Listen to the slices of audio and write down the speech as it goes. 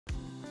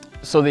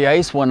So the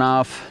ice went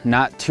off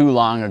not too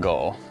long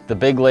ago. The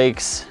big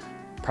lakes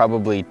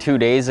probably 2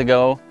 days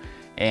ago,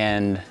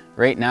 and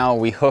right now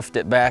we hoofed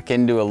it back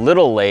into a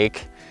little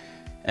lake.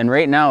 And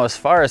right now, as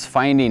far as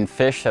finding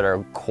fish that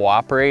are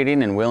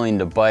cooperating and willing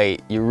to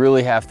bite, you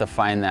really have to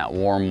find that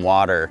warm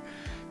water.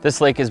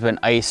 This lake has been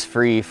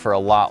ice-free for a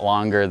lot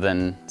longer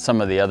than some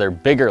of the other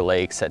bigger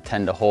lakes that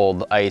tend to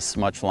hold ice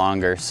much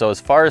longer. So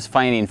as far as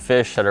finding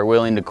fish that are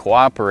willing to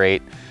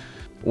cooperate,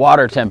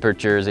 water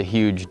temperature is a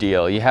huge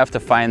deal. You have to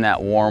find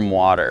that warm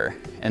water.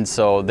 And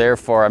so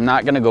therefore, I'm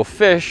not gonna go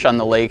fish on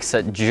the lakes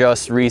that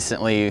just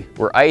recently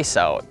were ice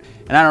out.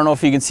 And I don't know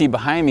if you can see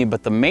behind me,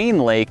 but the main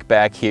lake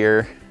back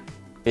here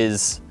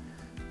is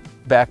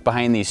back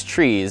behind these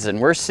trees, and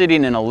we're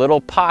sitting in a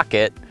little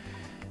pocket.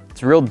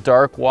 It's real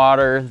dark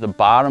water, the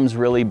bottom's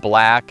really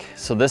black,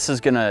 so this is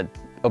gonna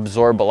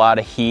absorb a lot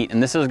of heat,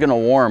 and this is gonna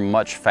warm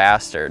much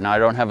faster. Now I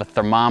don't have a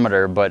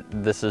thermometer, but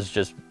this is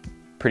just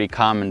pretty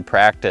common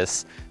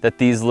practice, that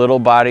these little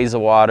bodies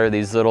of water,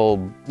 these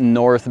little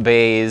north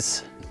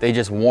bays, they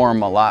just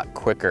warm a lot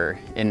quicker,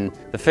 and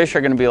the fish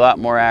are gonna be a lot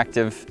more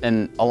active,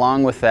 and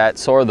along with that,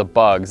 so are the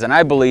bugs. And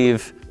I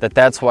believe that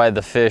that's why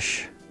the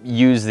fish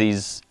use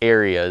these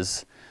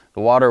areas.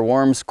 The water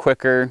warms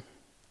quicker.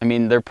 I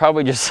mean, they're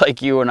probably just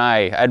like you and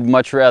I. I'd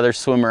much rather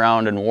swim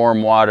around in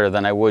warm water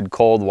than I would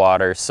cold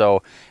water.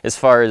 So as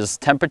far as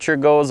temperature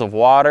goes of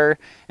water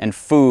and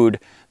food,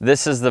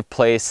 this is the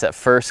place that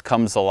first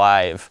comes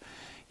alive.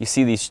 You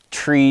see these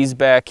trees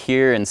back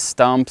here and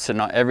stumps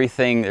and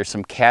everything. There's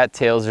some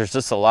cattails. There's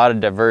just a lot of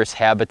diverse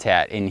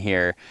habitat in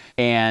here.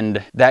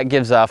 And that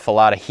gives off a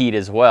lot of heat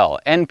as well,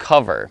 and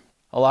cover.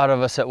 A lot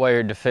of us at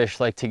Wired to Fish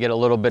like to get a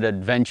little bit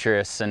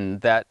adventurous, and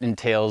that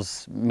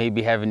entails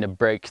maybe having to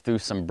break through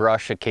some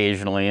brush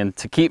occasionally. And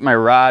to keep my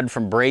rod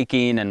from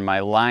breaking and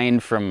my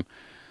line from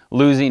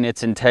losing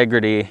its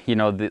integrity, you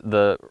know,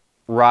 the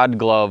rod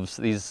gloves,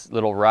 these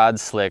little rod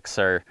slicks,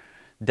 are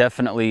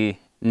definitely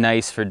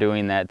nice for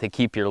doing that. They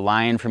keep your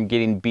line from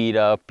getting beat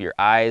up, your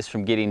eyes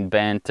from getting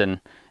bent,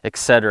 and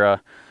etc.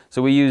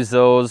 So we use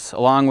those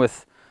along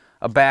with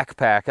a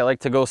backpack. I like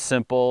to go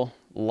simple,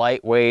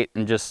 lightweight,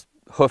 and just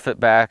hoof it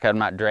back. I'm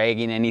not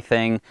dragging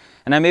anything,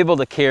 and I'm able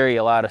to carry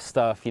a lot of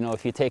stuff. You know,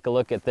 if you take a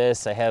look at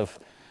this, I have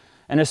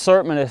an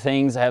assortment of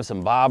things. I have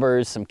some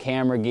bobbers, some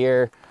camera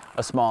gear,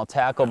 a small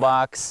tackle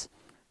box.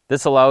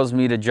 This allows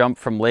me to jump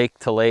from lake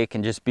to lake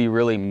and just be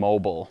really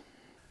mobile.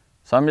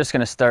 So I'm just going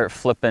to start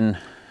flipping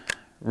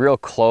real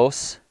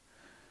close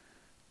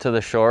to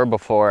the shore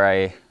before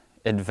I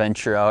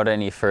adventure out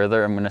any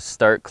further. I'm going to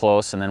start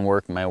close and then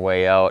work my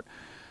way out,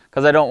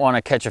 because I don't want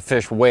to catch a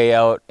fish way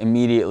out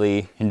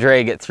immediately and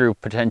drag it through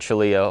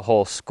potentially a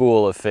whole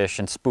school of fish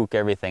and spook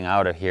everything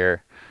out of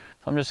here.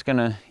 So I'm just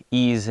gonna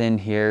ease in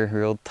here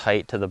real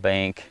tight to the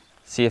bank,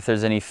 see if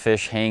there's any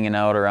fish hanging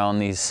out around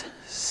these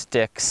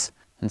sticks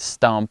and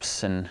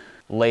stumps and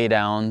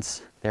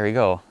laydowns. There we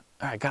go.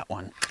 Oh, I got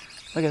one.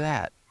 Look at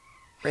that,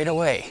 right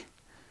away.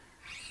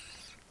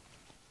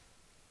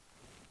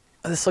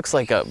 This looks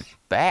like a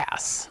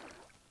bass.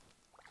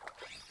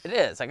 It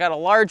is. I got a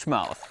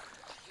largemouth.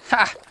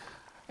 Ha!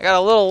 I got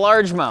a little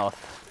largemouth.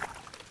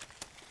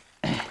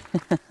 How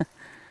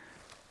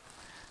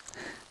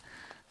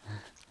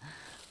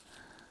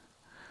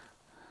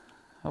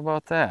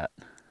about that?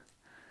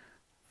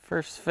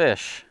 First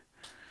fish.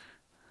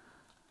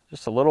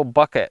 Just a little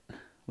bucket,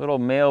 little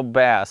male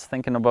bass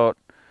thinking about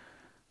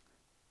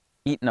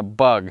eating a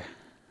bug.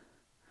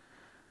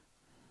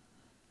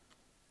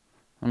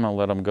 I'm gonna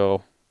let him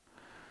go.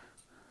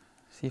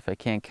 See if I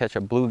can't catch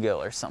a bluegill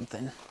or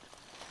something.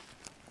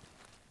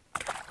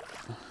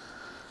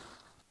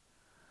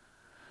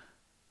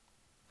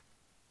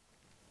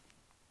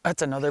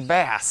 That's another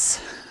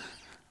bass.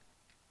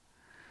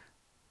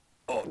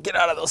 Oh, get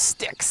out of those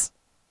sticks.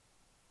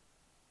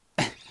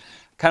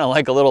 Kind of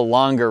like a little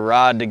longer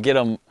rod to get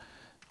them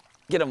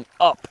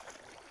up.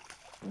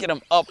 Get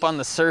them up on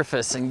the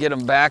surface and get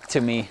them back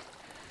to me.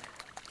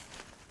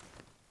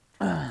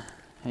 And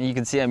you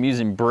can see I'm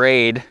using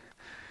braid.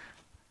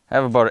 I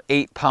have about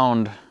an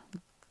 8-pound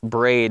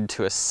braid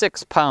to a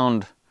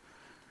 6-pound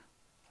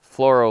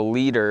fluoro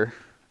leader.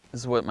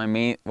 This is what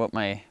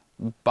my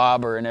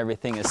bobber and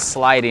everything is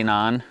sliding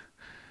on.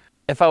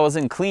 If I was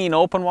in clean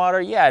open water,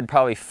 yeah, I'd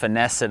probably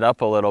finesse it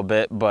up a little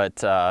bit, but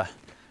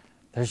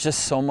there's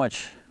just so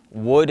much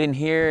wood in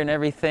here and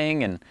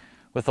everything, and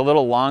with a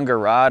little longer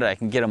rod I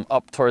can get them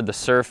up toward the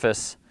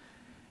surface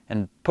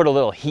and put a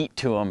little heat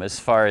to them as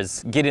far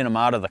as getting them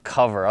out of the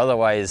cover.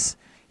 Otherwise,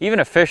 even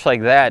a fish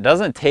like that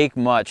doesn't take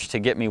much to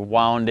get me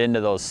wound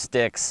into those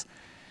sticks.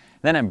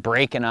 Then I'm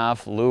breaking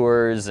off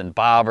lures and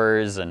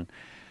bobbers, and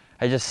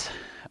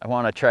I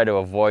want to try to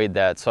avoid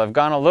that. So I've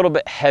gone a little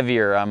bit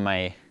heavier on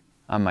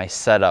my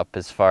setup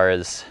as far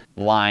as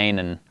line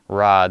and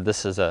rod.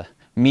 This is a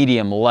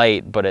medium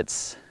light, but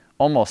it's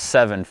almost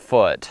 7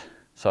 foot.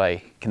 So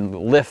I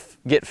can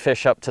get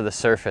fish up to the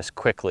surface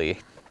quickly.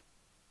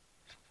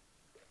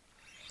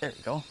 There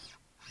we go.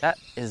 That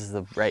is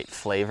the right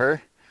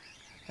flavor.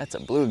 That's a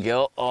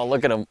bluegill. Oh,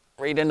 look at him,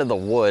 right into the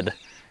wood.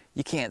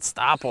 You can't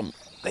stop them.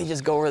 They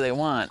just go where they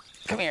want.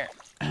 Come here.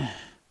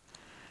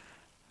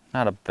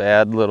 Not a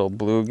bad little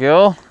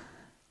bluegill.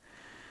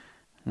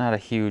 Not a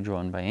huge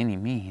one by any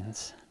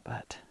means,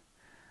 but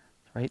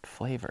right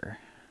flavor.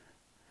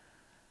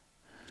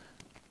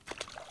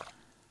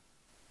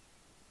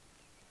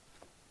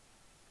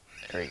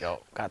 There we go,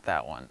 got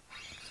that one.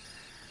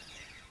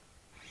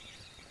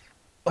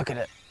 Look at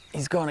it,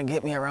 he's going to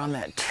get me around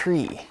that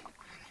tree.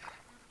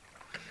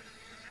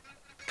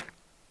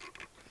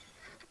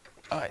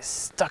 Oh, he's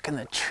stuck in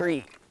the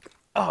tree.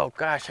 Oh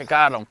gosh, I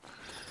got him.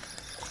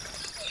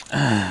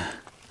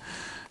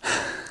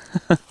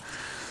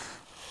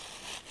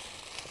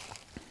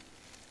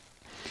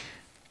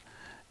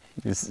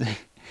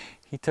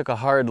 He took a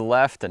hard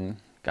left and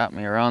got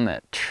me around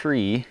that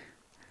tree.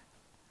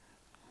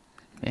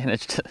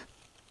 Managed to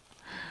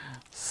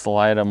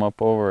slide him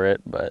up over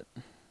it, but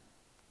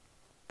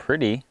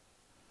pretty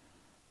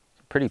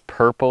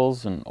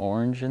purples and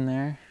orange in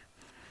there.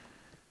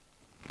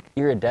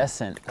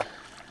 Iridescent.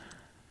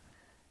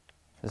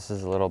 This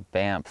is a little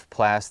Banff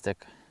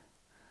plastic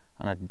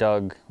on a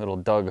little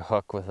Doug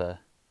hook with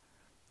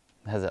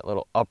has that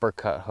little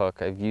uppercut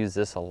hook. I've used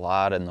this a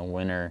lot in the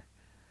winter,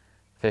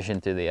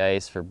 fishing through the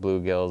ice for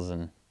bluegills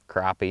and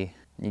crappie.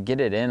 You get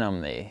it in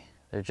them,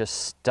 they're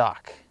just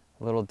stuck.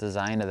 The little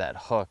design of that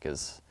hook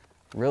is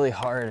really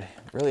hard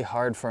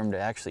for them to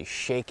actually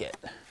shake it.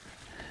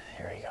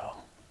 Here we go.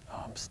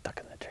 Oh, I'm stuck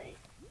in the tree.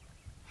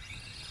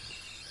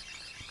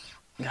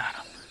 Got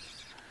him.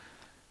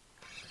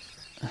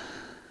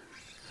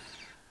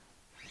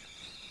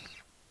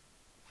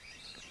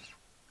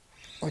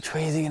 Which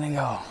way is he gonna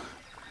go?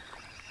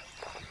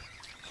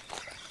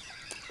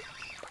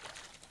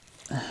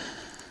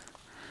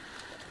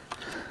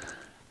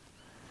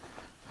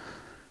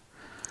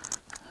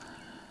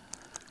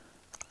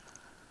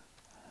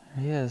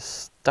 He is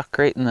stuck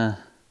right in the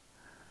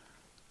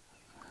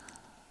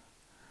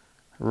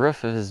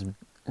roof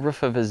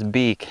of his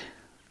beak.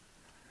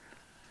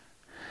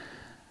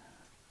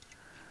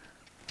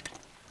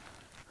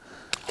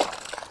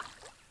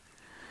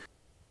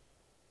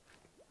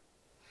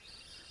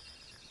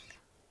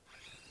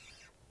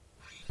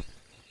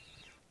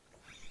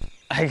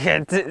 I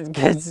can't trying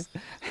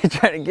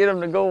to get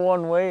him to go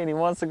one way and he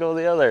wants to go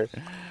the other.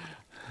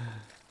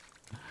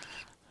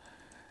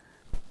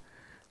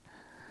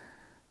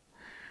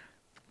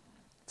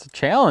 It's a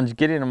challenge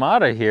getting him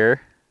out of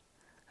here,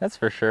 that's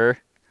for sure.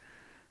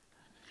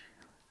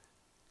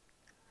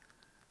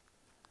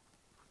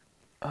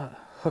 The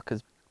hook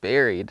is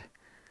buried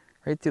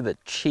right through the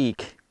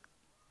cheek.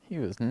 He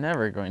was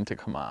never going to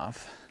come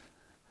off.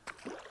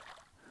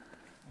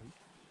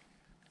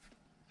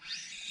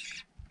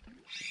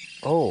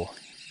 Oh,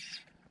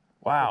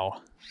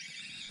 wow.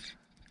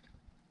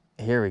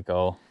 Here we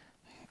go.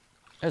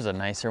 There's a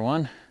nicer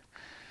one.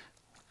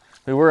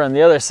 We were on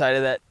the other side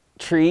of that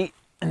tree,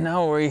 and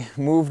now we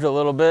moved a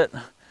little bit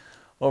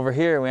over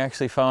here. We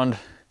actually found a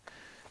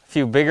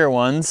few bigger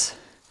ones,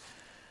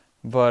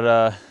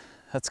 but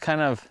that's kind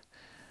of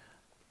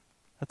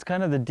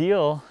the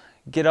deal.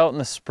 Get out in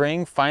the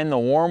spring, find the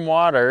warm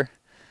water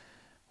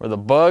where the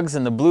bugs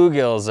and the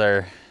bluegills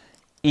are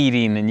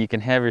eating, and you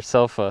can have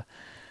yourself a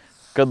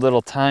good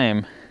little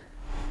time.